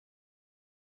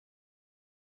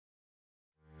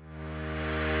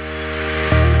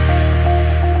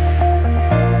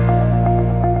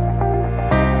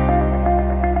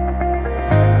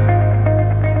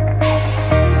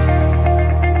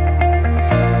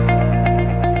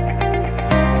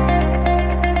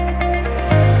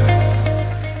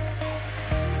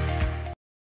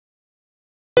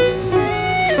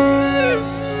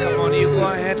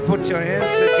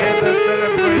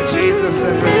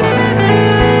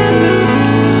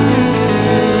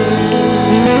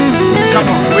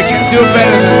do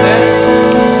better than that?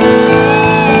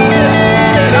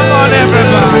 Come on,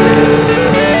 everybody.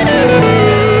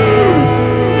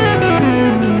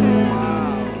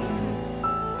 Wow.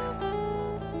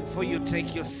 Before you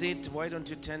take your seat, why don't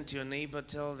you turn to your neighbor,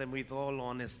 tell them with all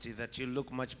honesty that you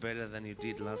look much better than you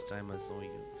did last time I saw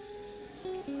you.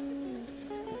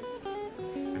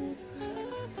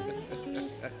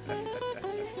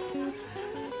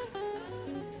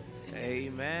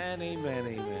 Amen, amen, amen,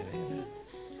 amen.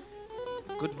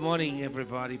 Good morning,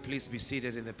 everybody. Please be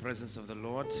seated in the presence of the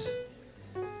Lord.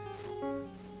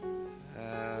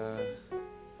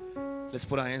 Let's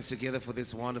put our hands together for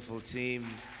this wonderful team.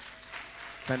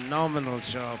 Phenomenal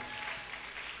job.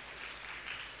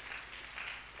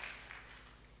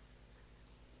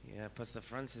 Yeah, Pastor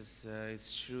Francis,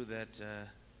 it's true that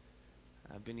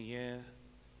I've been here,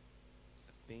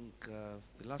 I think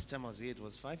the last time I was here, it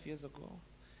was 5 years ago.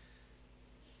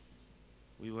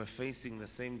 We were facing the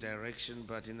same direction,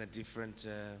 but in a different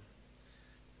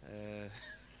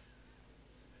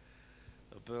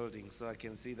building. So I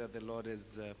can see that the Lord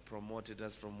has promoted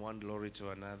us from one glory to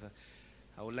another.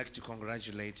 I would like to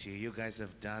congratulate you. You guys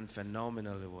have done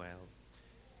phenomenally well.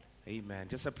 Amen.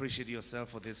 Just appreciate yourself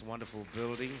for this wonderful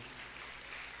building.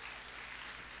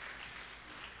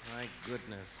 My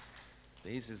goodness.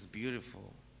 This is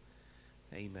beautiful.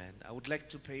 Amen. I would like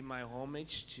to pay my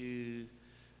homage to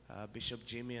Bishop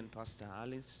Jimmy and Pastor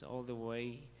Alice, all the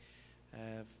way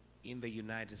in the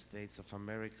United States of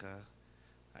America.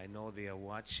 I know they are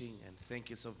watching, and thank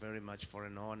you so very much for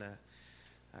an honor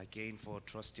again for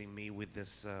trusting me with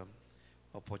this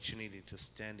opportunity to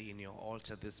stand in your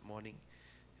altar this morning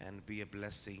and be a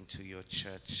blessing to your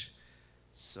church.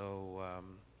 So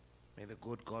may the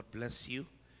good God bless you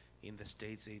in the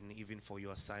States and even for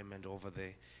your assignment over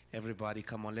there. Everybody,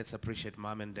 come on, let's appreciate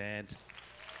Mom and Dad.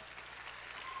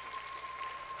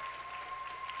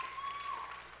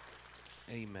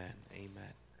 Amen,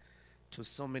 amen. To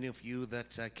so many of you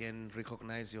that I can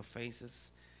recognize your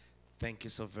faces, thank you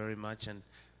so very much, and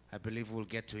I believe we'll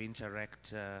get to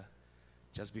interact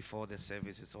just before the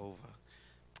service is over.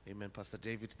 Amen. Pastor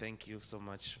David, thank you so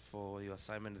much for your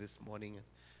assignment this morning,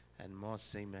 and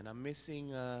Moss, amen. I'm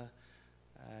missing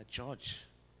George.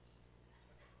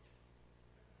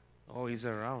 Oh, he's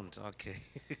around, okay.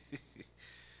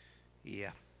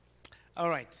 Yeah. All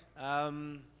right.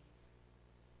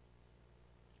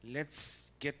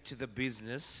 Let's get to the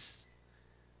business,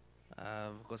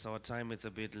 because our time is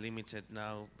a bit limited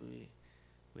now.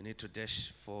 We need to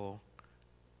dash for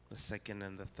the second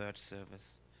and the third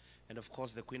service. And of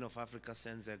course, the Queen of Africa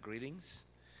sends her greetings.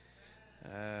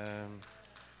 I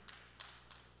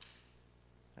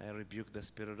rebuke the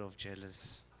spirit of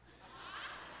jealous.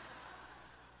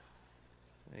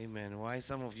 Amen. Why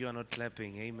some of you are not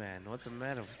clapping? Amen. What's the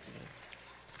matter with you?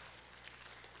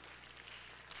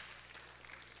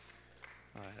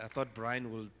 All right, I thought Brian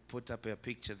will put up a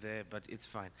picture there, but it's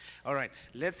fine. All right,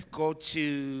 let's go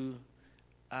to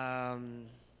the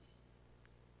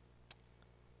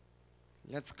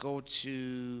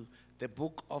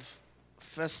book of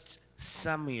 1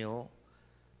 Samuel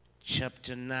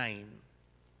chapter 9.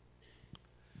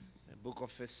 The book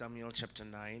of 1 Samuel chapter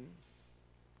 9.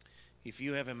 If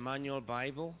you have a manual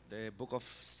Bible, the book of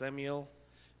Samuel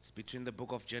is between the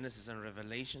book of Genesis and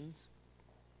Revelations.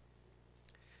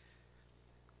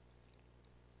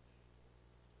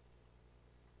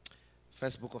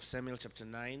 First book of Samuel, chapter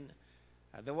 9.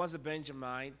 There was a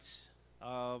Benjamite.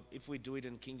 If we do it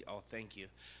in King... Oh, thank you.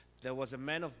 There was a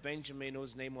man of Benjamin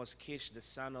whose name was Kish, the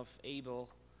son of Abel,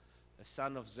 the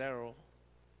son of Zerah,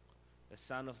 the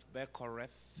son of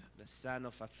Bechorath, the son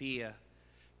of Aphiah,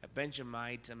 a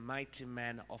Benjamite, a mighty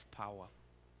man of power.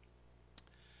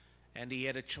 And he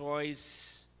had a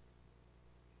choice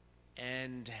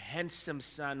and handsome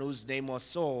son whose name was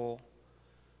Saul.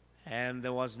 And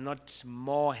there was not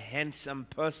more handsome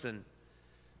person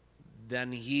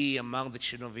than he among the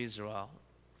children of Israel.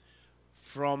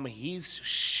 From his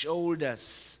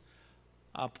shoulders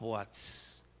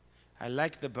upwards. I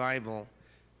like the Bible.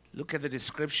 Look at the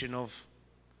description of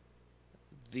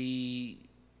the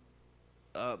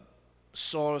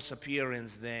Saul's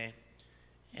appearance there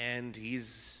and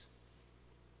his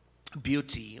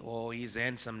beauty or his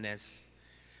handsomeness.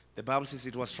 The Bible says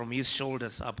it was from his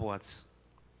shoulders upwards.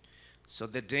 So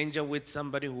the danger with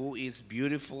somebody who is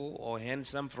beautiful or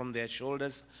handsome from their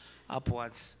shoulders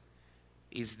upwards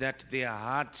is that their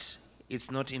heart is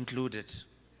not included.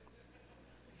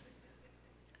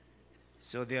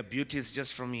 So their beauty is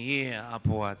just from here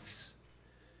upwards.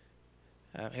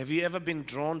 Have you ever been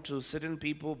drawn to certain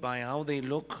people by how they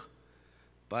look?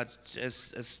 But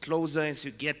as closer as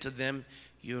you get to them,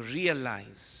 you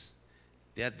realize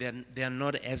They are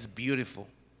not as beautiful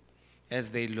as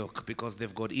they look because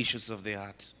they've got issues of the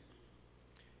heart.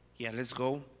 Yeah, let's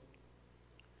go.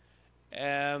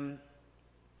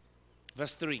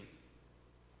 Verse 3.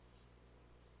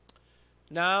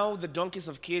 Now the donkeys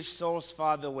of Kish, Saul's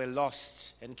father, were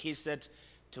lost. And Kish said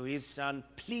to his son,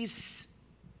 please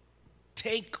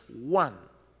take one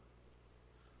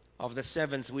of the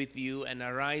servants with you and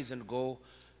arise and go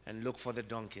and look for the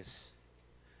donkeys.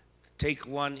 Take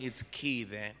one, it's key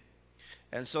there.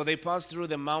 And so they passed through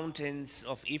the mountains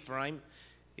of Ephraim.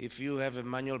 If you have a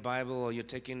manual Bible or you're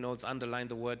taking notes, underline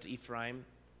the word Ephraim.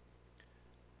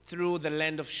 Through the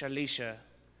land of Shalisha,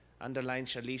 underline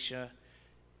Shalisha,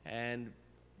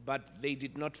 but they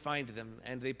did not find them.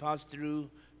 And they passed through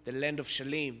the land of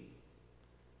Shalim.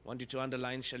 I want you to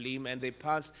underline Shalim. And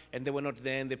they were not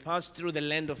there. And they passed through the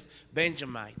land of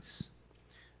Benjamites,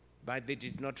 but they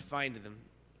did not find them.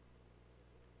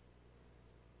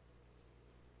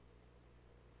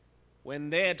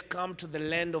 When they had come to the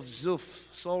land of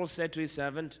Zuph, Saul said to his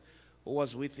servant who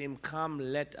was with him, come,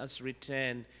 let us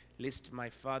return, lest my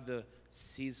father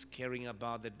cease caring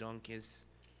about the donkeys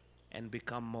and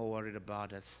become more worried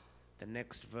about us. The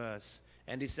next verse.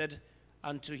 And he said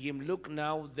unto him, look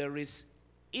now, there is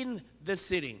in the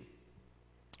city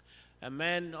a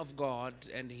man of God,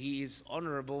 and he is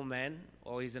honorable man,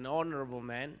 or he's an honorable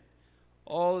man.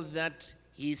 All that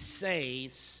he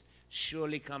says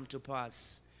surely come to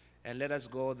pass. And let us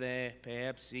go there.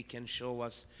 Perhaps he can show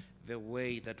us the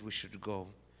way that we should go.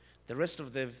 The rest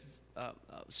of the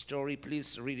story,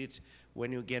 please read it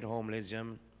when you get home, ladies and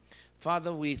gentlemen.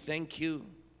 Father, we thank you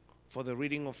for the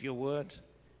reading of your word.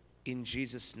 In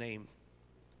Jesus' name,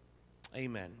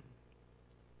 amen.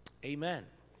 Amen.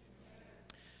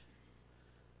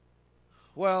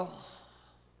 Well,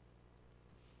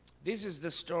 this is the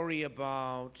story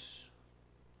about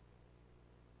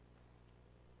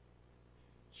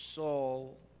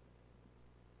Saul,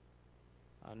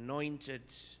 anointed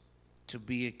to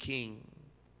be a king.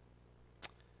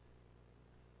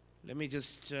 Let me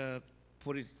just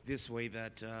put it this way,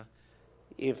 that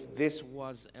if this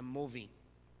was a movie,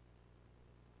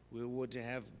 we would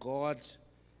have God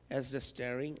as the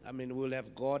steering. We'll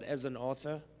have God as an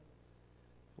author.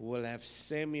 We'll have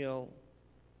Samuel,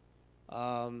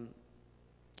 I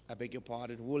beg your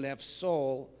pardon, we'll have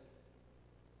Saul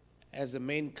as a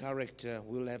main character.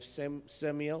 We'll have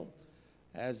Samuel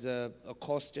as a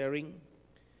co-starring.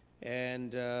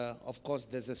 And of course,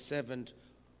 there's a servant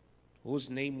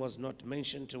whose name was not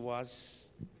mentioned to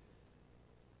us,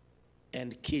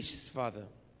 and Kish's father.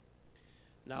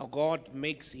 Now, God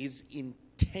makes his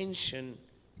intention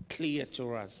clear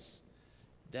to us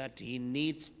that he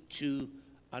needs to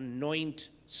anoint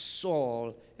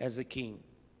Saul as a king.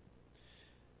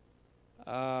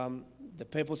 The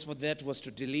purpose for that was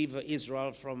to deliver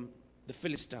Israel from the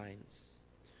Philistines.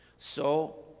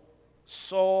 So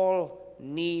Saul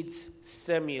needs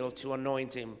Samuel to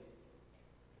anoint him,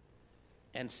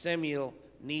 and Samuel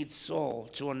needs Saul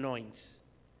to anoint,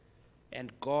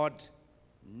 and God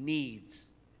needs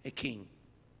a king.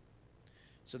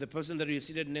 So the person that you're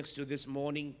seated next to this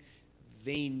morning,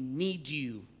 they need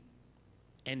you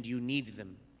and you need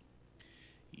them.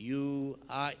 You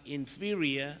are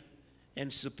inferior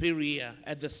and superior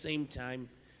at the same time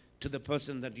to the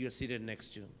person that you're seated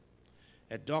next to.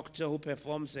 A doctor who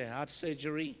performs a heart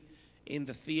surgery in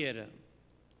the theater,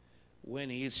 when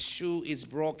his shoe is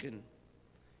broken,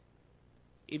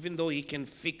 even though he can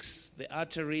fix the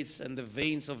arteries and the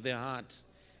veins of the heart,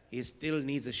 he still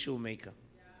needs a shoemaker.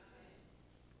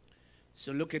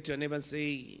 So look at your neighbor and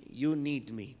say, you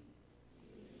need me,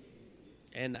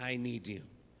 and I need you.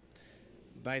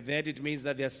 By that it means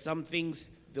that there are some things,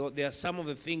 there are some of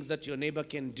the things that your neighbor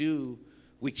can do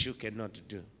which you cannot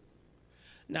do.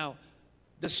 Now,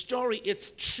 the story, it's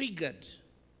triggered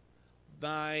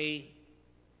by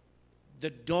the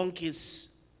donkeys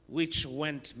which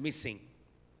went missing.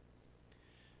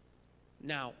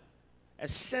 Now, a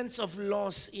sense of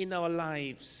loss in our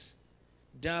lives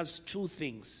does two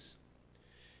things.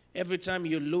 Every time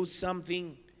you lose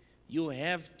something, you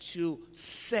have to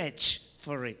search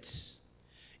for it.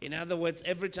 In other words,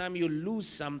 every time you lose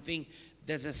something,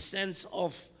 there's a sense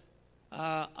of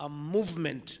a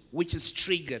movement which is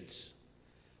triggered,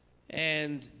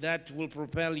 and that will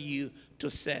propel you to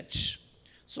search.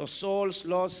 So Saul's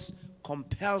loss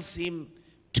compels him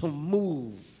to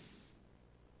move.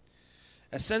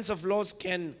 A sense of loss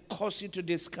can cause you to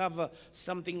discover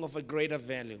something of a greater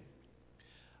value.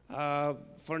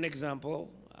 For an example,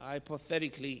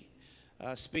 hypothetically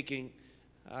speaking,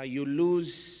 you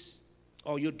lose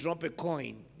or you drop a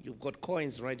coin. You've got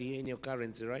coins right here in your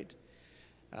currency, right?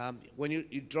 When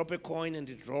you drop a coin and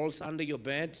it rolls under your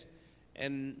bed,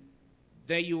 and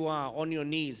there you are on your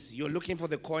knees. You're looking for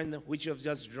the coin which you have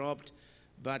just dropped,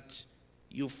 but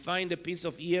you find a piece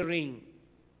of earring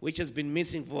which has been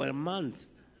missing for a month.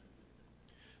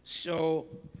 So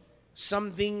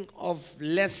something of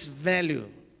less value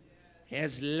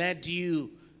has led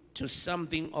you to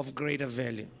something of greater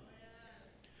value.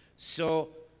 So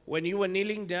when you were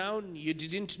kneeling down, you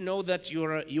didn't know that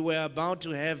you were about to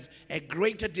have a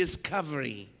greater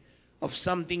discovery of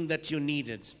something that you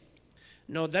needed.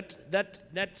 No, that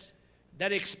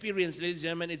experience, ladies and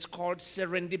gentlemen, it's called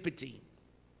serendipity.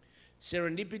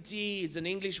 Serendipity is an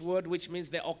English word which means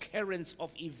the occurrence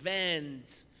of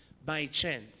events by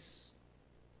chance.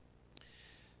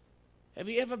 Have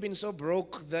you ever been so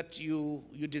broke that you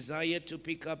desire to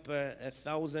pick up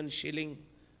 1,000 shilling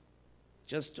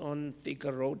just on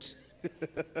Thika Road?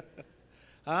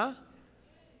 Huh?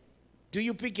 Do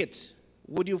you pick it?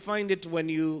 Would you find it when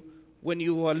you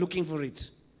are looking for it?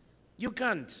 You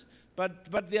can't.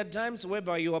 But there are times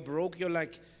whereby you are broke. You're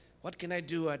like, what can I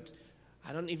do? I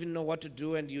don't even know what to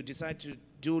do. And you decide to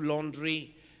do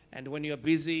laundry. And when you're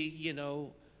busy,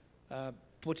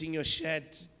 putting your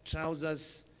shirt,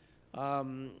 trousers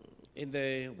in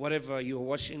the whatever you're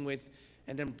washing with,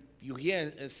 and then you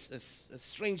hear a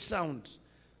strange sound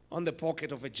on the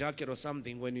pocket of a jacket or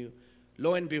something. When you,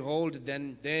 lo and behold,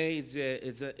 then there it's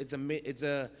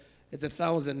a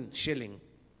 1,000 shilling.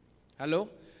 Hello?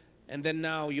 And then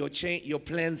now your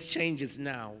plans changes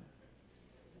now.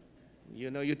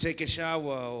 You take a shower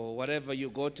or whatever, you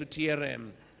go to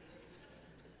TRM.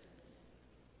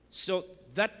 So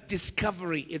that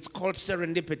discovery, it's called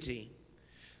serendipity.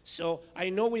 So I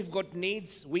know we've got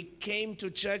needs. We came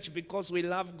to church because we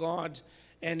love God,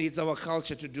 and it's our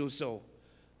culture to do so.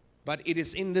 But it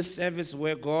is in this service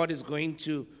where God is going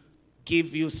to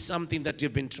give you something that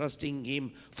you've been trusting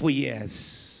Him for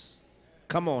years.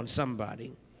 Come on,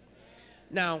 somebody.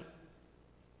 Now,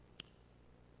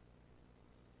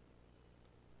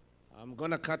 I'm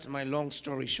going to cut my long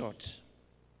story short.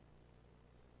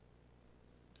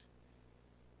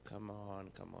 Come on.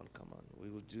 We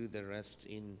will do the rest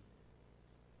in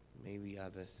maybe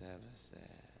other services.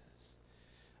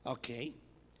 Okay.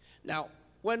 Now,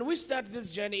 when we start this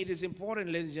journey, it is important,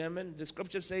 ladies and gentlemen. The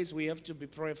scripture says we have to be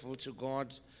prayerful to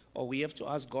God, or we have to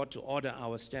ask God to order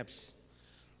our steps.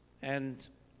 And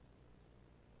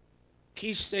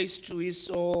Kish says to his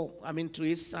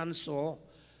son Saul,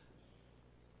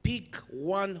 pick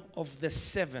one of the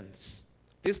servants.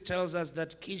 This tells us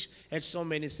that Kish had so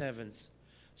many servants.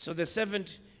 So the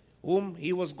servant whom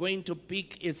he was going to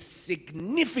pick is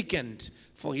significant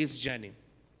for his journey.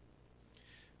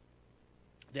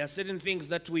 There are certain things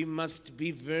that we must be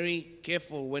very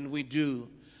careful when we do.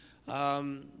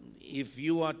 If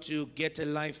you are to get a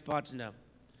life partner,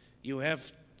 you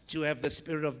have to have the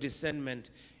spirit of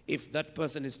discernment if that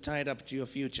person is tied up to your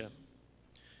future.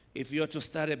 If you are to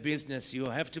start a business, you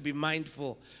have to be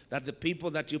mindful that the people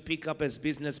that you pick up as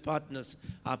business partners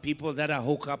are people that are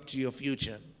hooked up to your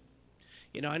future.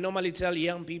 I normally tell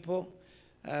young people,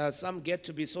 some get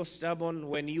to be so stubborn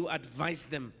when you advise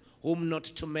them whom not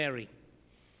to marry.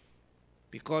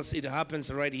 Because it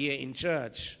happens right here in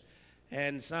church.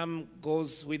 And some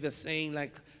goes with the saying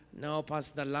like, no,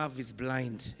 Pastor, love is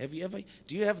blind.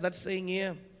 Do you have that saying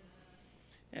here?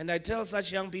 And I tell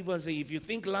such young people and say, if you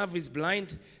think love is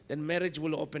blind, then marriage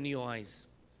will open your eyes.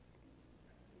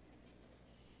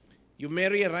 You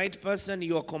marry a right person,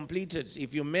 you are completed.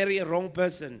 If you marry a wrong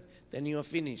person, then you are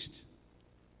finished.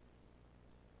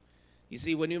 You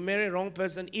see, when you marry a wrong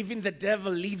person, even the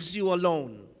devil leaves you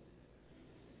alone.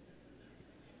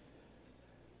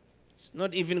 It's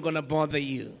not even going to bother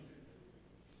you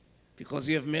because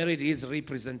you have married his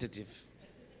representative.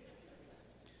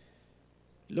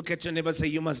 Look at your neighbor and say,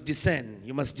 you must discern.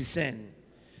 You must discern.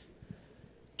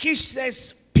 Kish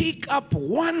says, pick up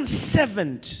one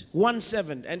servant,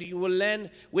 and you will learn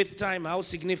with time how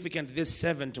significant this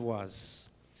servant was.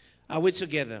 Are we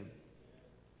together?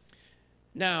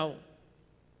 Now,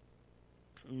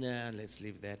 let's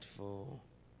leave that for...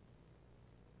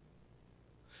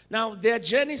 Now, their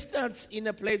journey starts in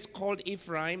a place called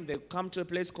Ephraim. They come to a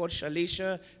place called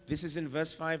Shalisha. This is in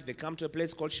verse 5. They come to a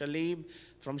place called Shalim.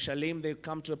 From Shalim, they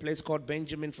come to a place called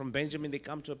Benjamin. From Benjamin, they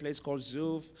come to a place called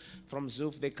Zuf. From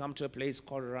Zuf, they come to a place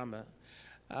called Ramah.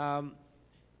 How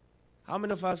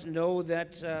many of us know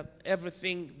that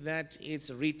everything that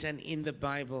is written in the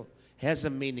Bible has a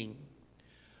meaning?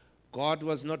 God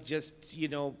was not just,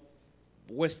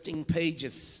 wasting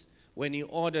pages when He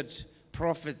ordered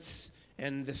prophets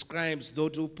and the scribes,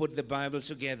 those who put the Bible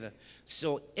together.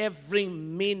 So every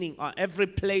meaning or every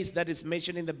place that is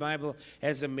mentioned in the Bible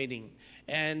has a meaning.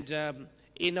 And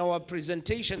in our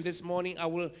presentation this morning, I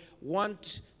will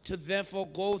want to therefore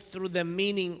go through the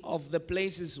meaning of the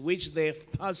places which they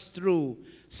passed through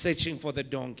searching for the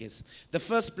donkeys. The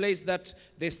first place that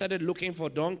they started looking for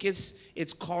donkeys,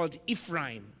 it's called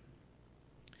Ephraim.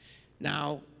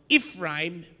 Now,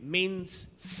 Ephraim means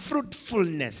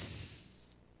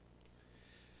fruitfulness.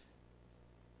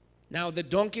 Now, the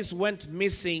donkeys went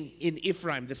missing in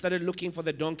Ephraim. They started looking for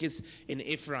the donkeys in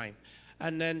Ephraim.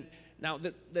 And then, now,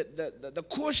 the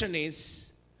question is,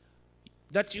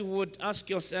 that you would ask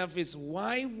yourself is,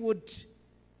 why would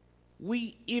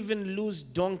we even lose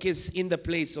donkeys in the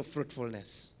place of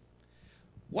fruitfulness?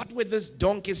 What were these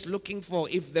donkeys looking for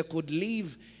if they could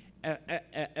leave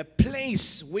a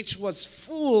place which was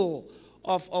full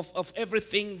of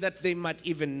everything that they might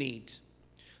even need?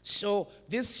 So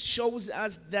this shows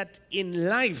us that in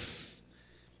life,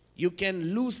 you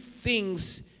can lose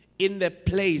things in the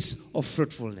place of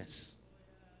fruitfulness,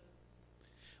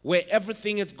 where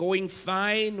everything is going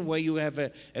fine, where you have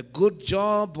a good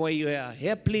job, where you are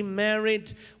happily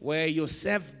married, where you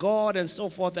serve God, and so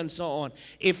forth and so on.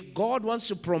 If God wants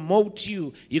to promote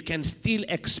you, you can still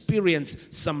experience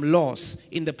some loss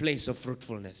in the place of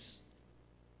fruitfulness.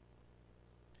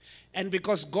 And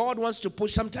because God wants to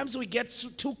push, sometimes we get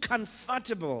too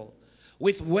comfortable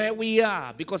with where we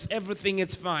are because everything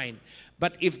is fine.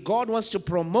 But if God wants to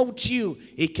promote you,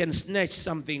 He can snatch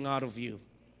something out of you.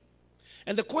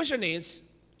 And the question is,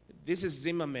 this is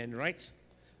Zimmerman, right?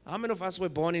 How many of us were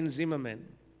born in Zimmerman?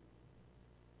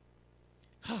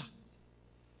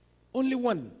 Only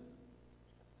one.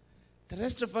 The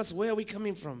rest of us, where are we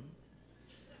coming from?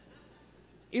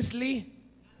 Isley?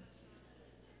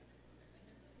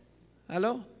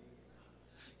 Hello?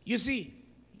 You see,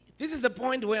 this is the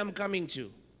point where I'm coming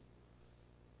to.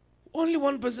 Only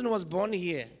one person was born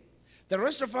here. The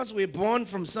rest of us were born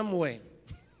from somewhere.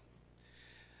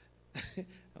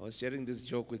 I was sharing this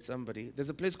joke with somebody. There's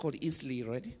a place called Isley,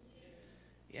 right?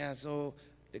 Yeah, so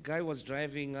the guy was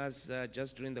driving us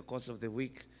just during the course of the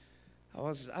week. I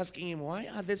was asking him, why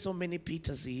are there so many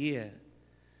Peters here?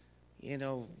 You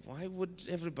know, why would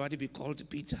everybody be called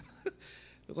Peter?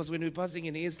 Because when we were passing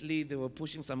in Isley, they were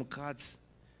pushing some carts.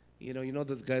 You know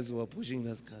those guys who were pushing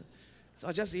those carts. So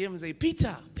I just hear him say,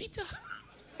 Peter, Peter.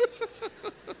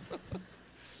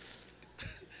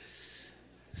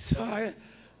 So I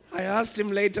asked him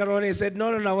later on, he said,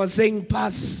 no, I was saying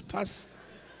pass.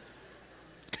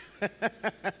 I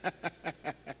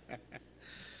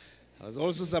was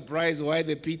also surprised why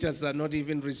the Peters are not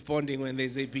even responding when they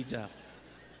say Peter.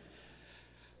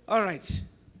 All right,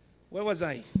 where was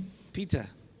I? Peter.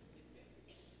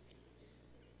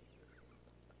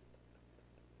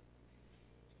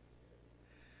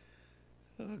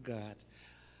 Oh, God.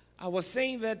 I was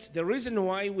saying that the reason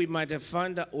why we might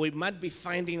be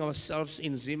finding ourselves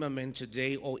in Zimmerman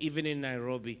today or even in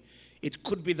Nairobi, it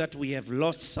could be that we have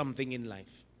lost something in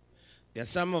life. There are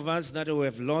some of us that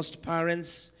have lost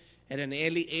parents at an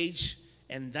early age,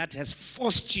 and that has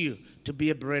forced you to be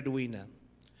a breadwinner.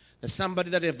 There's somebody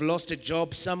that have lost a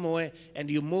job somewhere, and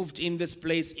you moved in this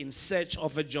place in search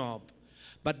of a job.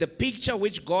 But the picture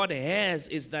which God has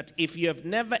is that if you have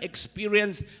never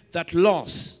experienced that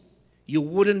loss, you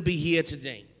wouldn't be here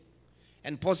today.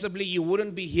 And possibly you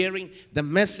wouldn't be hearing the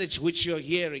message which you're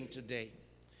hearing today.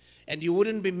 And you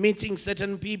wouldn't be meeting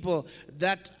certain people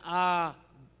that are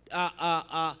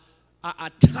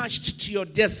attached to your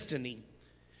destiny.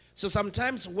 So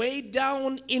sometimes way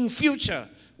down in future,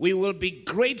 we will be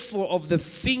grateful of the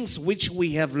things which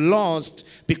we have lost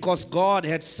because God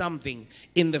had something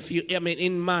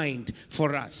in mind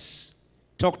for us.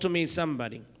 Talk to me,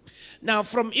 somebody. Now,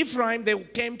 from Ephraim, they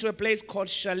came to a place called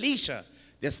Shalisha.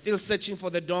 They're still searching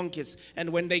for the donkeys. And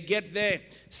when they get there,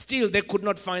 still they could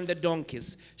not find the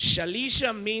donkeys.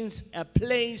 Shalisha means a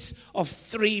place of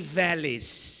 3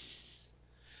 valleys.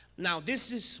 Now,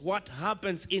 this is what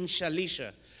happens in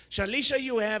Shalisha. Shalisha,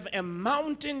 you have a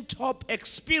mountaintop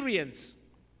experience.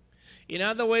 In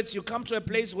other words, you come to a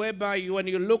place whereby when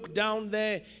you look down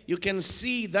there, you can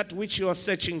see that which you are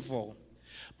searching for.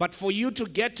 But for you to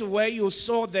get to where you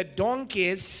saw the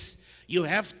donkeys, you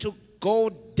have to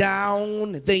go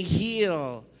down the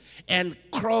hill and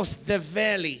cross the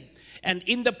valley. And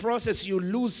in the process, you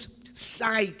lose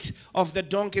sight of the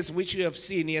donkeys which you have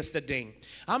seen yesterday.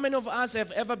 How many of us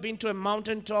have ever been to a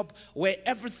mountaintop where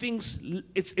everything's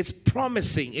it's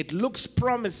promising, it looks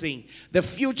promising, the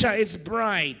future is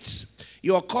bright,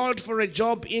 You are called for a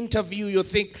job interview, you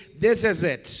think, this is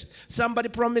it. Somebody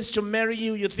promised to marry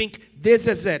you, you think, this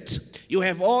is it. You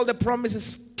have all the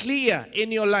promises clear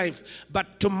in your life,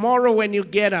 but tomorrow when you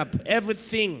get up,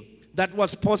 everything that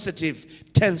was positive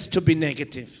tends to be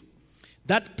negative.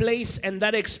 That place and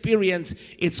that experience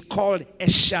is called a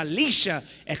Shalisha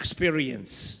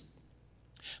experience.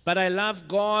 But I love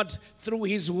God through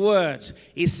his word.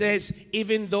 He says,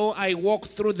 even though I walk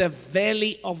through the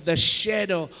valley of the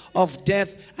shadow of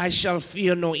death, I shall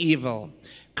fear no evil.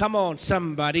 Come on,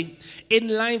 somebody. In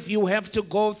life, you have to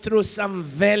go through some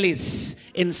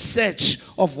valleys in search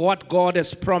of what God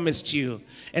has promised you.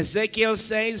 Ezekiel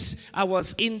says, I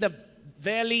was in the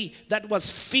valley that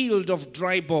was filled of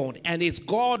dry bone, and it's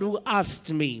God who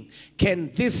asked me,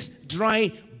 can this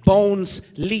dry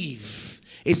bones live?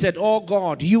 He said, oh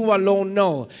God, you alone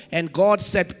know. And God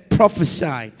said,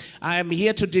 prophesy. I am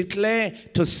here to declare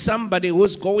to somebody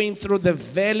who's going through the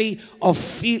valley of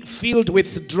filled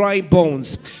with dry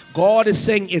bones. God is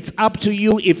saying, it's up to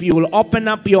you. If you will open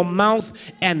up your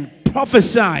mouth and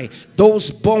prophesy, those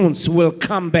bones will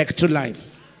come back to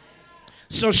life.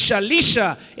 So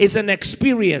Shalisha is an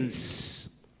experience.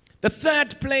 The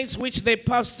third place which they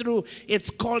pass through,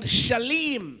 it's called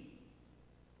shalim.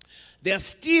 They are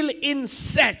still in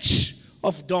search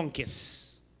of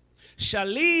donkeys.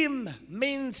 Shalim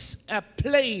means a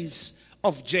place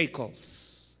of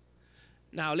jackals.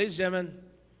 Now, ladies and gentlemen,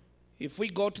 if we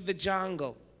go to the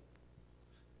jungle,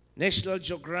 National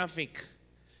Geographic,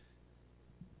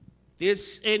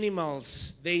 these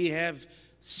animals, they have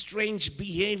strange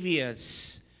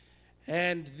behaviors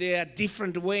and there are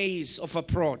different ways of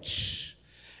approach.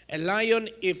 A lion,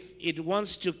 if it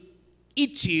wants to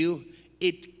eat you,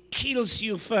 it kills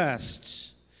you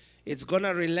first. It's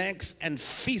gonna relax and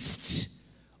feast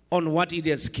on what it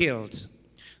has killed.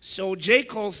 So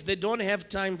jackals, they don't have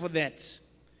time for that.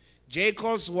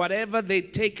 Jackals, whatever, they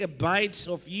take a bite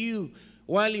of you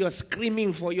while you're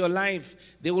screaming for your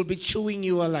life, they will be chewing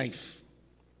you alive.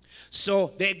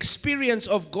 So the experience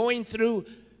of going through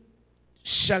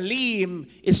shalim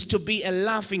is to be a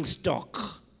laughing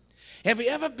stock. Have you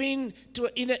ever been to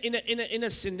in a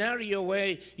scenario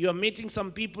where you're meeting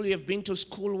some people you have been to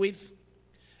school with,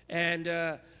 and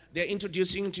they're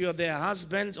introducing you to their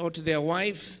husband or to their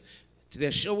wife,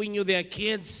 they're showing you their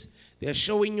kids, they're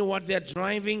showing you what they're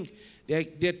driving,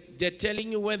 they're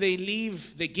telling you where they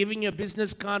live, they're giving you a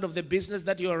business card of the business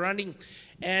that you're running,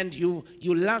 and you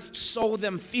last saw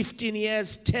them 15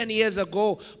 years, 10 years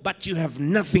ago, but you have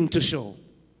nothing to show.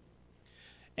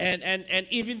 And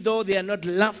even though they are not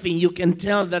laughing, you can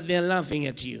tell that they're laughing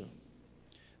at you.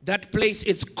 That place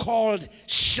is called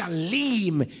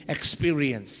shalim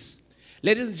experience.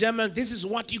 Ladies and gentlemen, this is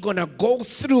what you're going to go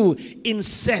through in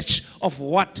search of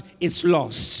what is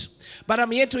lost. But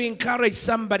I'm here to encourage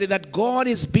somebody that God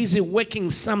is busy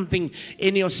working something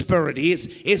in your spirit.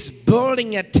 He's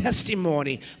building a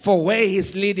testimony for where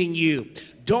he's leading you.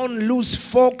 Don't lose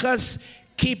focus.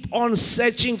 Keep on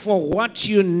searching for what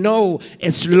you know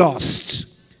is lost.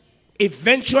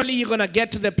 Eventually, you're going to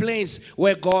get to the place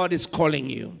where God is calling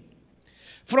you.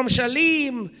 From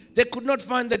Shalim, they could not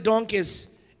find the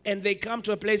donkeys, and they come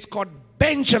to a place called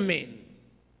Benjamin.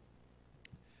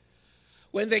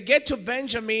 When they get to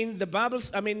Benjamin,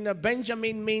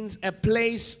 Benjamin means a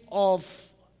place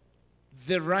of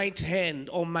the right hand,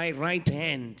 or my right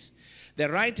hand. The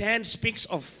right hand speaks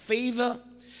of favor.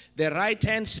 The right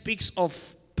hand speaks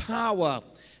of power.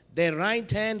 The right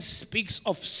hand speaks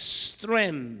of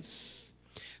strength.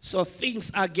 So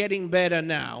things are getting better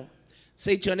now.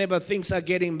 Say to your neighbor, things are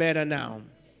getting better now.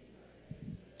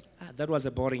 That was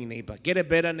a boring neighbor. Get a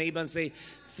better neighbor and say,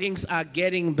 things are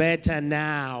getting better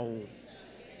now.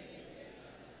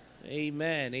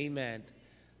 Amen, amen.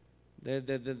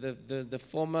 The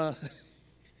former,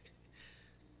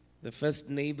 the first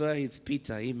neighbor is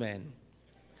Peter, amen.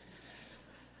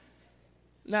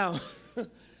 Now,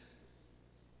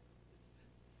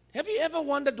 have you ever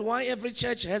wondered why every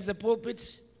church has a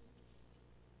pulpit?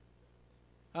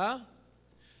 Huh?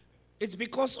 It's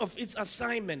because of its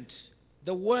assignment.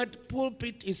 The word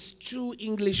pulpit is two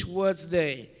English words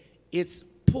there. It's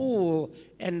pool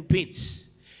and pit.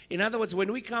 In other words,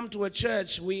 when we come to a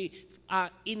church, we are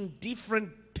in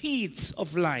different pits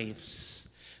of lives.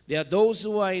 There are those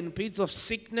who are in pits of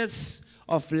sickness,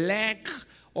 of lack,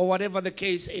 or whatever the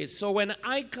case is. So when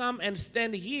I come and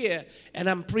stand here and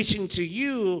I'm preaching to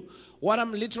you, what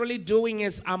I'm literally doing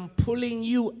is I'm pulling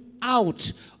you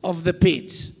out of the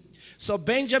pit. So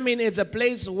Benjamin is a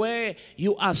place where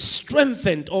you are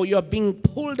strengthened, or you're being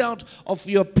pulled out of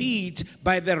your pit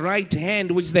by the right hand,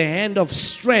 which is the hand of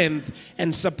strength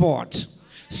and support.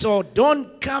 So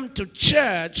don't come to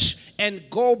church and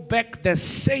go back the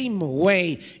same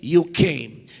way you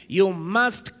came. You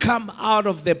must come out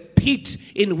of the pit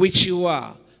in which you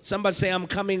are. Somebody say, I'm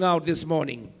coming out this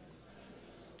morning.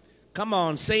 Come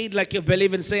on, say it like you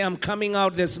believe and say, I'm coming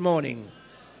out this morning.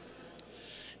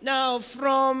 Now,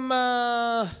 from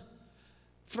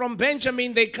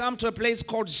Benjamin, they come to a place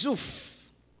called Zuph,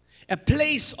 a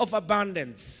place of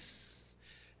abundance,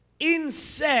 in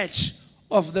search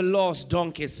of the lost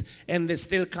donkeys, and they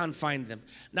still can't find them.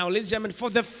 Now, ladies and gentlemen, for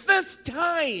the first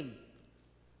time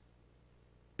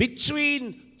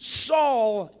between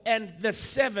Saul and the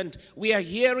servant, we are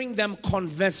hearing them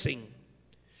conversing.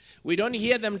 We don't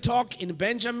hear them talk in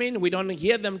Benjamin. We don't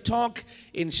hear them talk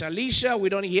in Shalisha. We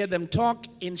don't hear them talk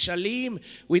in Shalim.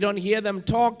 We don't hear them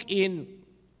talk in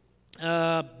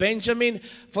Benjamin.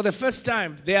 For the first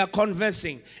time, they are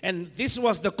conversing. And this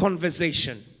was the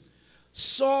conversation.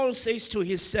 Saul says to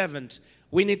his servant,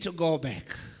 we need to go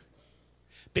back.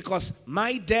 Because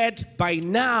my dad, by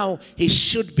now, he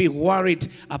should be worried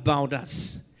about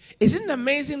us. Isn't it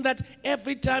amazing that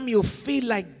every time you feel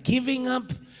like giving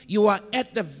up, you are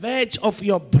at the verge of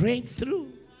your breakthrough?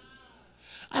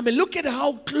 I mean, look at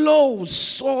how close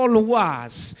Saul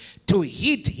was to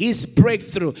hit his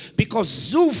breakthrough. Because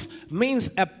Zuph means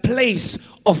a place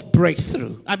of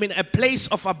breakthrough. I mean, a place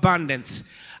of abundance.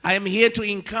 I am here to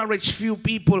encourage few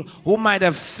people who might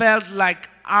have felt like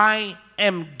I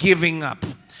am giving up.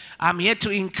 I'm here to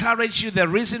encourage you. The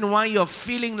reason why you're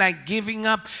feeling like giving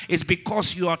up is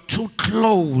because you are too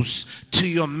close to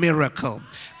your miracle.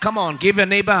 Come on, give your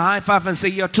neighbor a high five and say,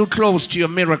 you're too close to your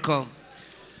miracle.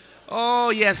 Oh,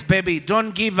 yes, baby.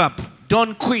 Don't give up.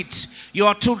 Don't quit. You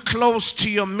are too close to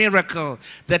your miracle.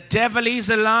 The devil is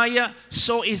a liar.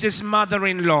 So is his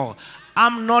mother-in-law.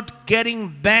 I'm not getting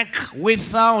back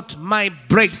without my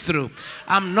breakthrough.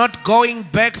 I'm not going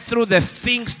back through the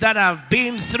things that I've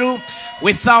been through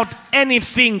without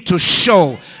anything to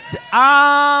show.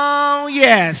 Oh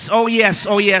yes, oh yes,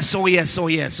 oh yes, oh yes, oh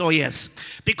yes, oh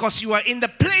yes. Because you are in the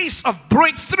place of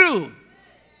breakthrough.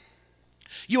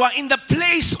 You are in the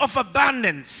place of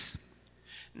abundance.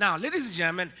 Now, ladies and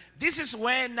gentlemen, this is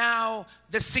where now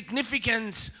the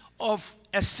significance of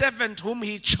a servant whom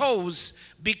he chose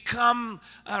become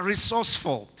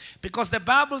resourceful. Because the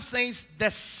Bible says the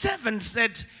servant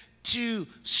said to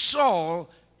Saul,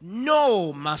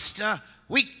 no, master,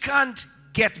 we can't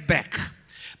get back.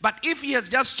 But if he has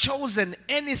just chosen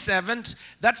any servant,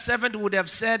 that servant would have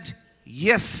said,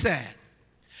 yes, sir.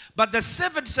 But the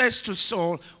servant says to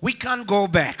Saul, we can't go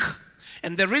back.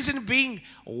 And the reason being,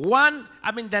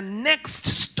 the next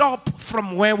stop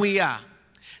from where we are,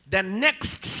 the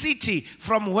next city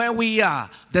from where we are,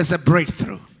 there's a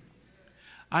breakthrough.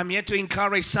 I'm here to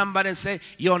encourage somebody and say,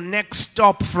 your next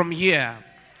stop from here.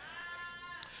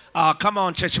 Come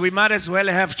on, church. We might as well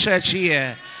have church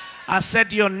here. I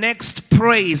said your next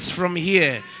praise from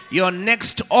here. Your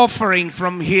next offering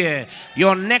from here.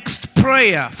 Your next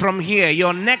prayer from here.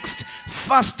 Your next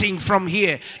fasting from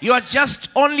here. You are just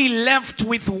only left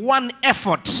with one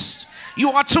effort.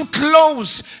 You are too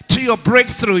close to your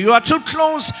breakthrough. You are too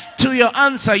close to your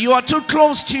answer. You are too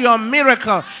close to your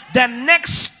miracle. The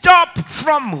next stop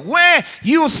from where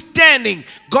you're standing,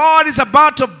 God is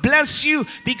about to bless you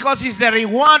because He's the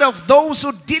reward of those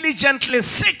who diligently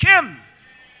seek Him.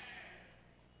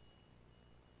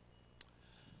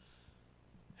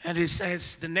 And he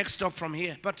says, the next stop from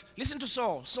here. But listen to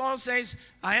Saul. Saul says,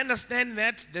 I understand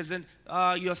that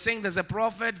you're saying there's a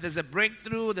prophet, there's a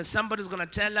breakthrough, there's somebody who's going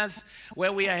to tell us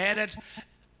where we are headed.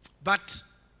 But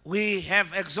we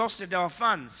have exhausted our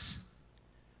funds.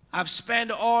 I've spent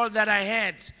all that I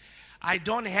had. I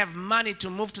don't have money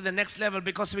to move to the next level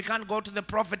because we can't go to the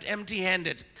prophet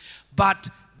empty-handed. But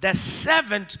the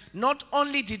servant, not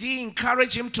only did he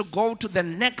encourage him to go to the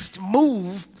next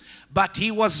move, but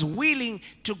he was willing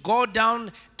to go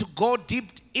down, to go deep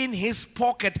in his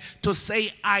pocket to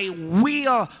say, I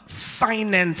will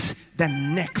finance the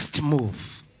next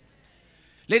move.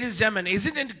 Ladies and gentlemen,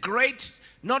 isn't it great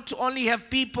not to only have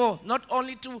people, not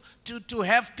only to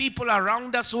have people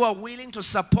around us who are willing to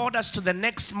support us to the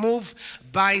next move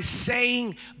by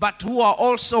saying, but who are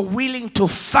also willing to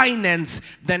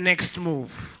finance the next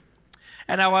move.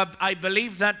 And I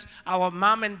believe that our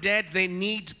mom and dad, they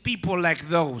need people like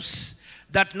those.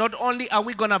 That not only are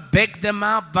we going to back them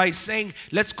up by saying,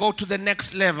 let's go to the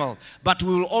next level, but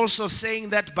we will also saying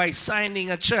that by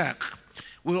signing a check.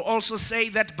 We'll also say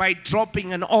that by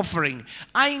dropping an offering.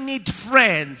 I need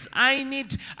friends. I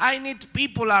need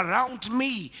people around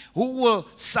me who will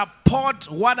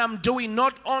support what I'm doing,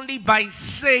 not only by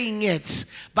saying it,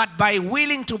 but by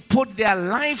willing to put their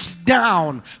lives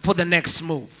down for the next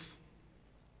move.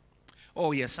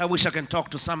 Oh yes, I wish I can talk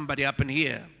to somebody up in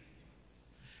here.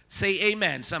 Say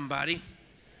amen, somebody.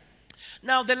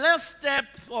 Now the last step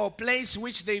or place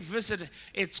which they visited,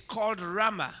 it's called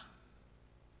Ramah.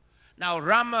 Now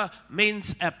Ramah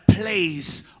means a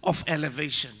place of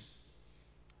elevation.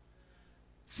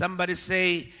 Somebody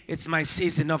say, it's my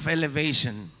season of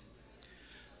elevation.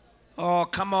 Oh,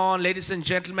 come on, ladies and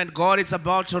gentlemen. God is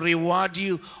about to reward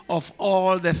you of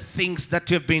all the things that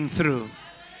you've been through.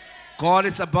 God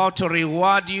is about to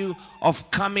reward you of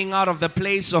coming out of the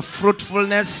place of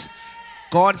fruitfulness.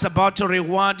 God is about to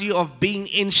reward you of being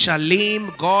in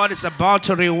Shalim. God is about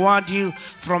to reward you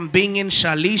from being in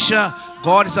Shalisha.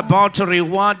 God is about to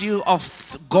reward you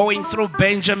of going through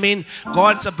Benjamin.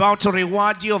 God is about to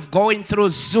reward you of going through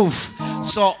Zuf.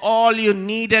 So all you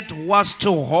needed was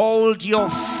to hold your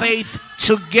faith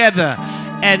together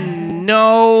and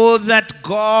know that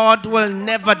God will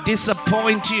never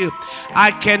disappoint you.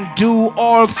 I can do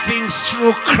all things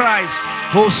through Christ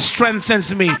who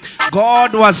strengthens me.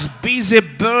 God was busy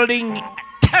building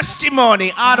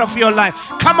testimony out of your life.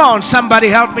 Come on, somebody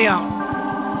help me out.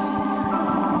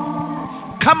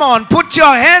 Come on, put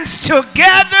your hands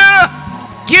together.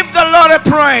 Give the Lord a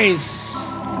praise.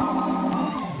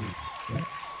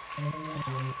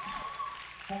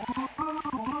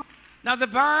 Now the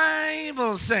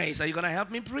Bible says, are you going to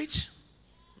help me preach?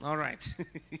 All right.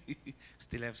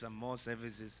 Still have some more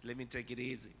services. Let me take it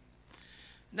easy.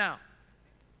 Now,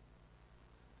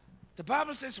 the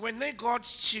Bible says when they got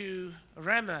to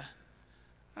Ramah,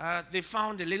 they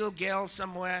found a little girl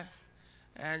somewhere,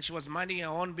 and she was minding her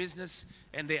own business,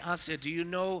 and they asked her, do you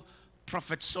know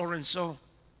Prophet so-and-so?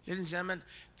 Ladies and gentlemen,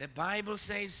 the Bible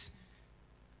says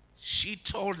she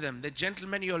told them, the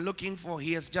gentleman you're looking for,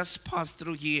 he has just passed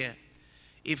through here.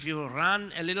 If you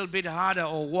run a little bit harder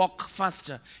or walk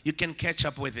faster, you can catch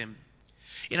up with him.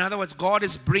 In other words, God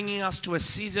is bringing us to a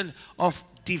season of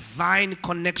divine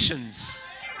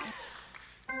connections.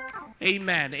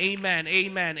 Amen, amen,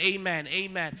 amen, amen,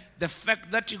 amen. The fact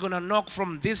that you're going to knock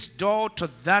from this door to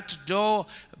that door,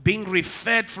 being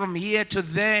referred from here to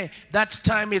there, that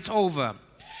time it's over.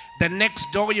 The next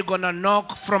door you're going to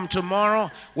knock from tomorrow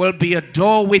will be a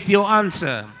door with your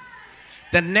answer.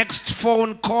 The next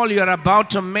phone call you're about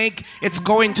to make, it's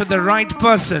going to the right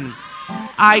person.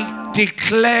 I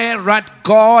declare that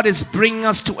God is bringing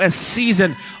us to a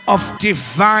season of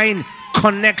divine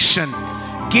connection.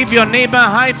 Give your neighbor a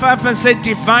high five and say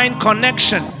divine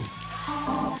connection.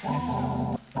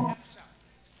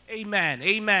 Amen,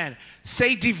 amen.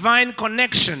 Say divine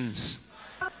connections.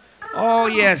 Oh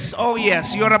yes, oh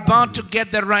yes. You're about to get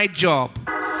the right job.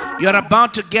 You're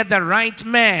about to get the right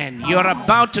man. You're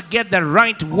about to get the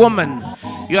right woman.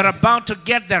 You're about to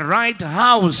get the right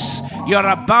house. You're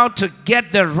about to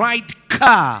get the right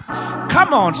car.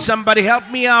 Come on, somebody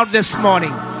help me out this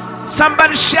morning.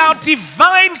 Somebody shout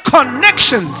divine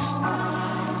connections.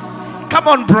 Come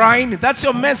on, Brian. That's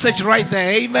your message right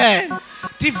there. Amen.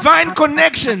 Divine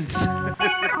connections.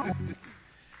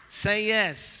 Say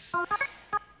yes.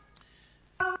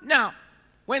 Now,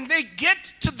 when they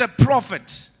get to the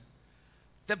prophet,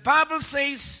 the Bible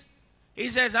says, he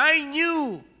says, I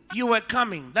knew you were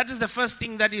coming. That is the first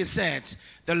thing that he said.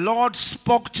 The Lord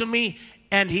spoke to me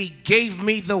and he gave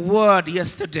me the word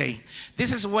yesterday.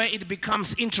 This is where it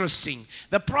becomes interesting.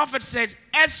 The prophet says,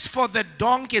 as for the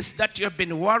donkeys that you have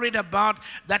been worried about,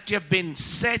 that you have been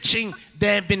searching,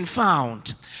 they have been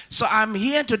found. So I'm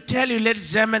here to tell you,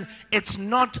 ladies and gentlemen, it's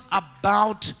not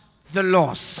about the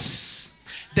loss.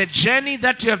 The journey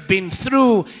that you have been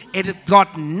through, it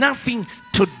got nothing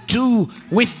to do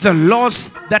with the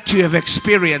loss that you have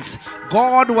experienced.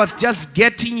 God was just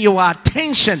getting your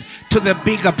attention to the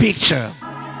bigger picture.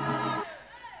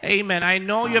 Amen. I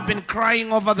know you have been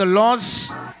crying over the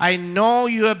loss. I know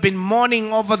you have been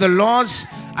mourning over the loss.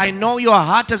 I know your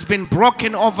heart has been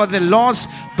broken over the loss.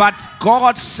 But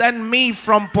God sent me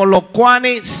from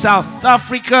Polokwane, South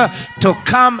Africa, to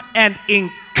come and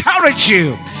encourage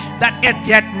you that it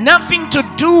had nothing to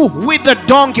do with the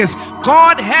donkeys.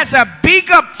 God has a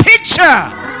bigger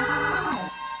picture.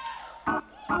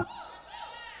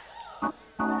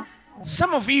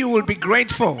 Some of you will be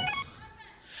grateful.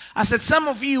 I said some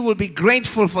of you will be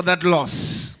grateful for that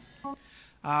loss.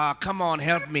 Come on,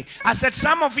 help me. I said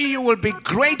some of you will be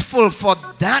grateful for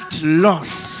that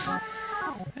loss.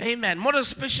 Amen. More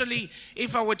especially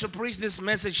if I were to preach this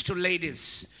message to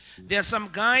ladies. There are some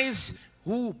guys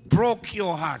who broke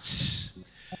your hearts,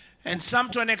 and some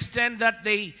to an extent that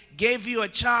they gave you a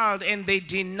child and they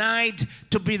denied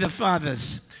to be the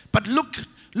fathers. But look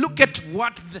at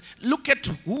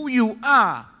who you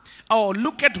are, or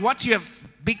look at what you have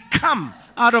become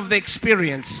out of the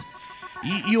experience.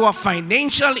 You are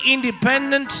financially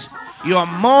independent. You are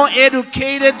more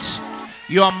educated.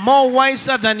 You are more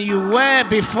wiser than you were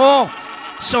before.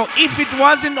 So if it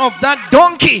wasn't of that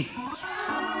donkey,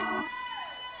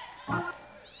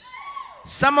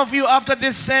 some of you after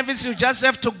this service, you just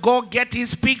have to go get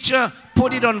his picture,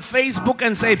 put it on Facebook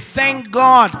and say, thank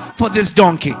God for this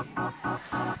donkey.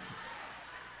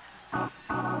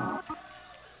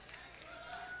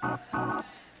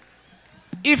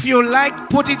 If you like,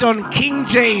 put it on King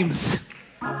James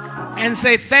and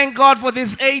say, thank God for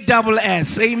this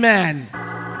ASS. Amen.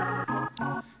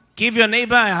 Give your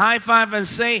neighbor a high five and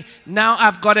say, now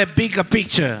I've got a bigger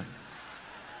picture.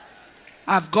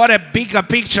 I've got a bigger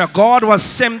picture. God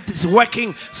was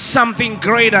working something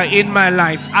greater in my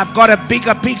life. I've got a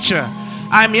bigger picture.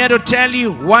 I'm here to tell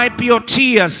you, wipe your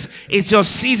tears. It's your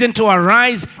season to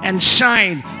arise and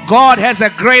shine. God has a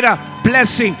greater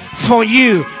blessing for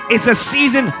you. It's a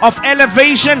season of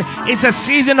elevation. It's a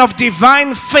season of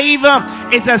divine favor.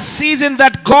 It's a season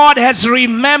that God has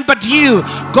remembered you.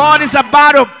 God is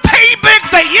about to pay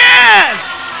back the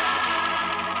years.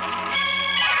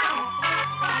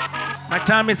 My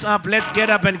time is up. Let's get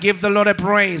up and give the Lord a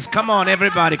praise. Come on,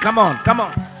 everybody. Come on, come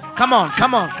on. Come on,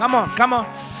 come on, come on, come on.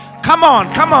 Come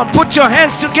on, come on. Put your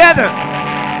hands together.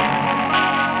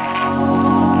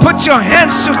 Put your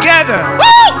hands together.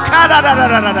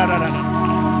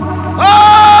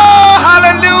 Oh,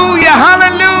 hallelujah,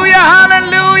 hallelujah,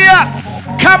 hallelujah.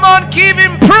 Come on, give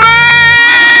him praise.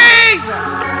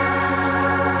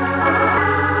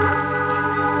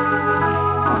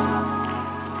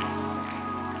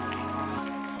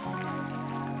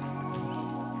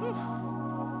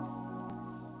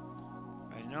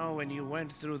 I know when you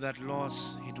went through that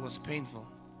loss, it was painful.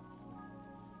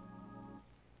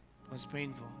 It was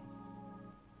painful.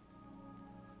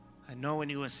 I know when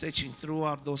you were searching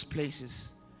throughout those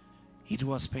places, it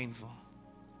was painful.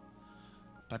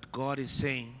 But God is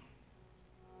saying,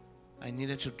 I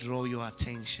needed to draw your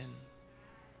attention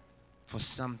for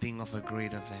something of a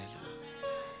greater value.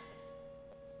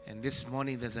 And this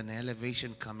morning there's an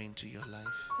elevation coming to your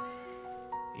life.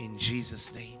 In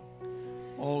Jesus' name.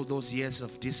 All those years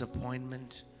of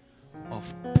disappointment,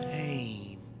 of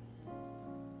pain,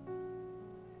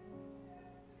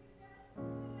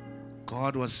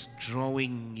 God was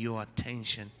drawing your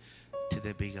attention to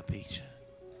the bigger picture.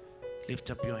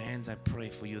 Lift up your hands. I pray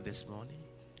for you this morning.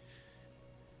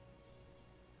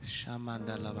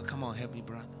 Shamandalaba. Come on, help me,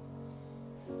 brother.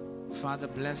 Father,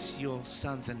 bless your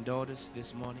sons and daughters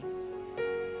this morning.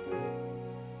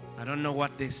 I don't know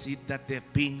what they see that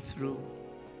they've been through.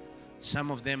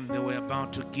 Some of them, they were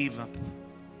about to give up.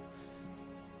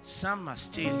 Some are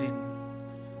still in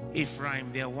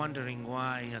Ephraim. They are wondering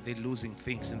why are they losing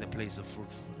things in the place of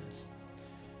fruitfulness.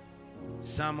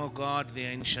 Some, oh God, they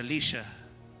are in Shalisha.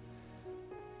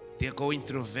 They are going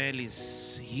through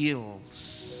valleys,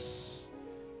 hills.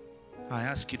 I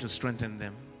ask you to strengthen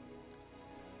them.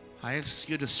 I ask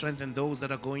you to strengthen those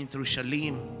that are going through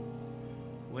shalim,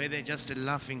 where they're just a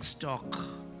laughing stock.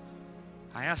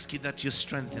 I ask you that you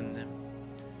strengthen them.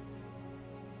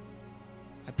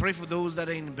 I pray for those that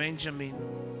are in Benjamin.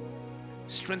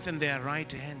 Strengthen their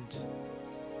right hand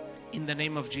in the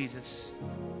name of Jesus.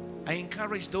 I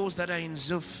encourage those that are in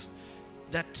Zuf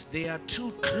that they are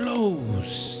too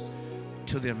close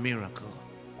to their miracle.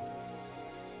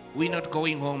 We're not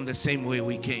going home the same way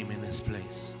we came in this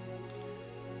place.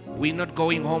 We're not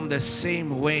going home the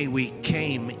same way we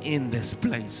came in this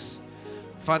place.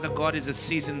 Father God, is a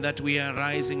season that we are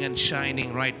rising and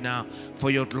shining right now,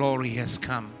 for your glory has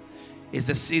come. It's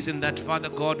the season that, Father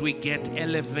God, we get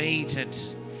elevated.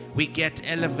 We get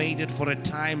elevated for a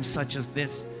time such as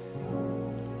this.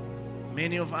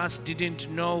 Many of us didn't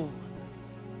know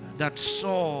that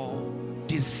Saul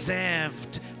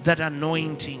deserved that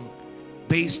anointing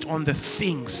based on the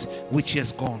things which he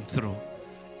has gone through.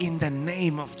 In the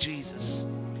name of Jesus,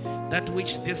 that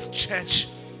which this church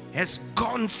has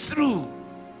gone through,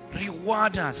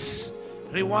 reward us.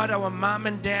 Reward our mom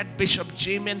and dad, Bishop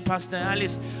Jimmy and Pastor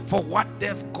Alice, for what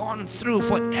they've gone through,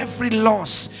 for every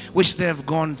loss which they've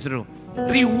gone through.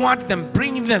 Reward them,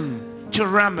 bring them to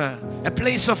Ramah, a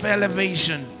place of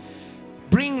elevation.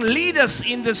 Bring leaders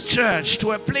in this church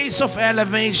to a place of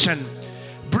elevation.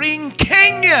 Bring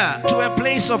Kenya to a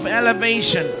place of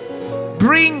elevation.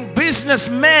 Bring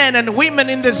businessmen and women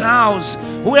in this house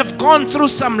who have gone through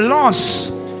some loss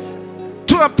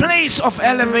to a place of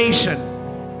elevation.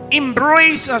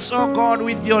 Embrace us, oh God,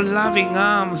 with your loving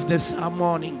arms this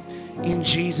morning. In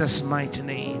Jesus' mighty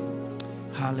name.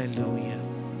 Hallelujah.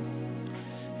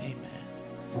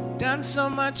 Amen. Done so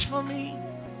much for me,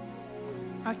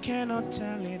 I cannot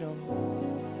tell it all.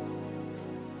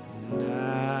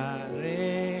 now.